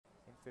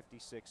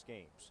56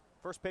 games.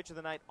 First pitch of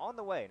the night on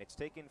the way, and it's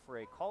taken for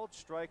a called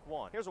strike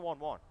one. Here's a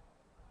 1-1.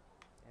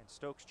 And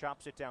Stokes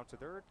chops it down to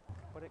third,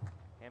 but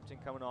Hampton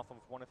coming off of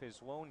one of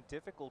his lone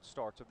difficult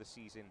starts of the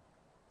season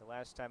the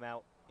last time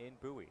out in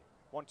Bowie.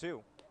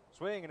 1-2.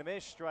 Swing and a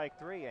miss, strike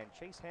three, and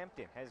Chase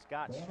Hampton has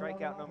got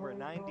strikeout number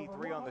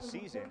 93 on the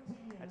season.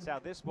 That's how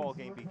this ball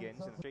game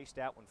begins, and chased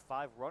out when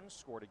 5 runs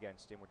scored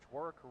against him, which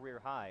were a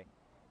career high,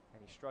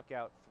 and he struck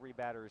out 3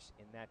 batters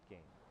in that game.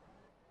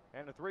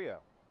 And a 3-0.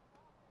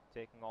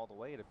 Taking all the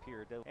way, it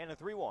appeared. And a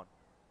 3-1.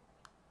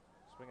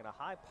 Swinging a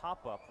high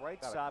pop-up,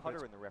 right side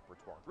putter in the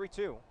repertoire.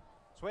 3-2.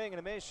 Swing and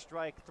a miss,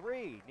 strike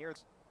three.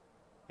 Here's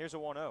a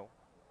 1-0.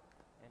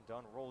 And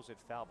Dunn rolls it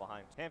foul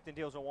behind. Hampton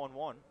deals a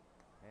 1-1.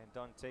 And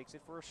Dunn takes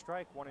it for a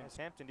strike.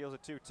 Hampton deals a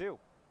 2-2.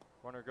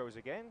 Runner goes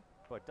again,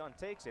 but Dunn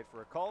takes it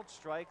for a called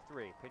strike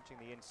three. Pinching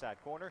the inside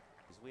corner.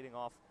 He's leading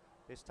off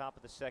this top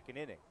of the second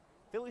inning.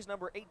 Phillies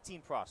number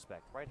 18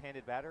 prospect,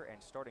 right-handed batter,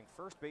 and starting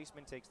first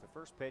baseman takes the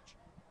first pitch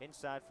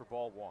inside for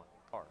ball one.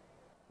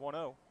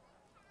 1-0.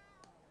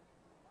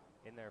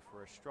 In there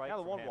for a strike.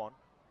 Now the 1-1.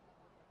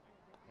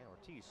 And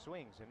Ortiz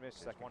swings and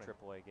misses. Second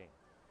AAA game.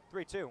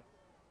 3-2.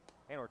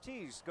 And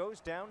Ortiz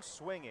goes down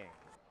swinging.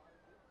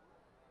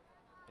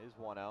 His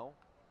 1-0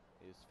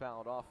 is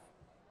fouled off.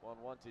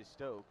 1-1 to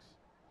Stokes.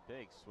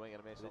 Big swing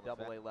and a miss at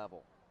double-A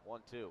level.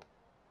 1-2.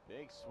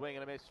 Big swing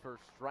and a miss for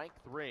strike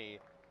three.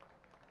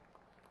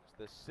 It's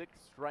the 6th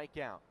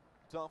strikeout.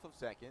 It's off of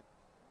second.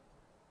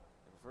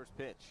 And the first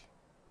pitch.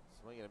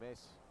 Swing and a miss.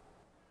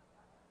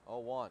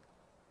 0-1.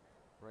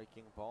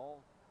 Breaking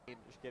ball.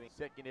 Just getting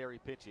secondary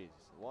pitches.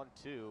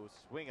 1-2.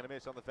 Swing and a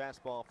miss on the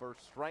fastball for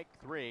strike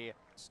three.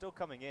 Still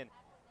coming in.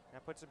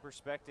 That puts in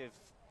perspective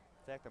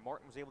the fact that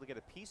Martin was able to get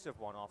a piece of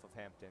one off of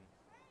Hampton.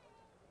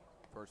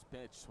 First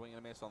pitch, swing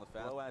and a miss on the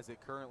fastball as it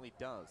currently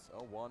does.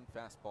 0-1,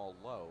 fastball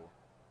low.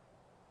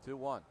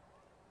 2-1.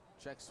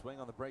 Check swing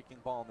on the breaking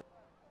ball.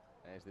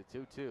 As the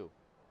 2-2.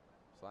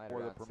 Slider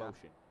for the outside.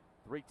 promotion.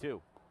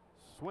 3-2.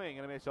 Swing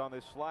and a miss on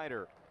this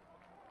slider.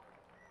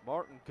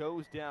 Martin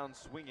goes down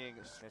swinging.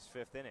 This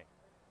 5th inning.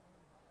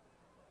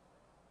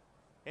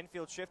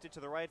 Infield shifted to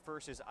the right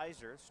versus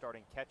Iser,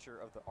 starting catcher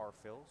of the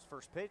R-Phils.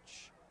 First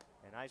pitch,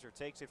 and Iser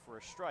takes it for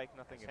a strike.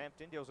 Nothing.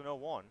 Hampton deals an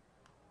 0-1,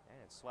 and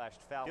it's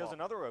slashed foul. Deals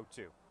another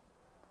 0-2.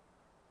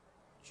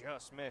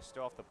 Just missed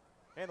off the.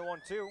 And the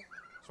 1-2.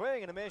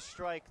 Swing and a miss,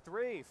 strike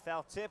three.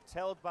 Foul tipped,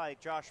 held by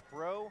Josh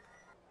Bro.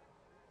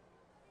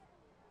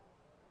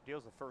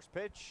 Deals the first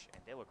pitch,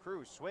 and De La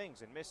Cruz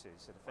swings and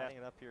misses. And fouling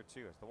it up here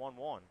too, as the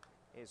 1-1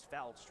 is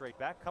fouled straight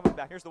back. Coming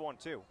back, here's the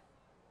 1-2.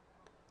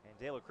 And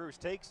De La Cruz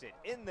takes it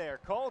in there,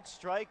 called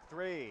strike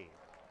three.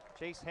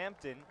 Chase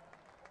Hampton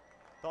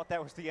thought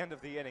that was the end of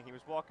the inning. He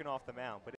was walking off the mound, but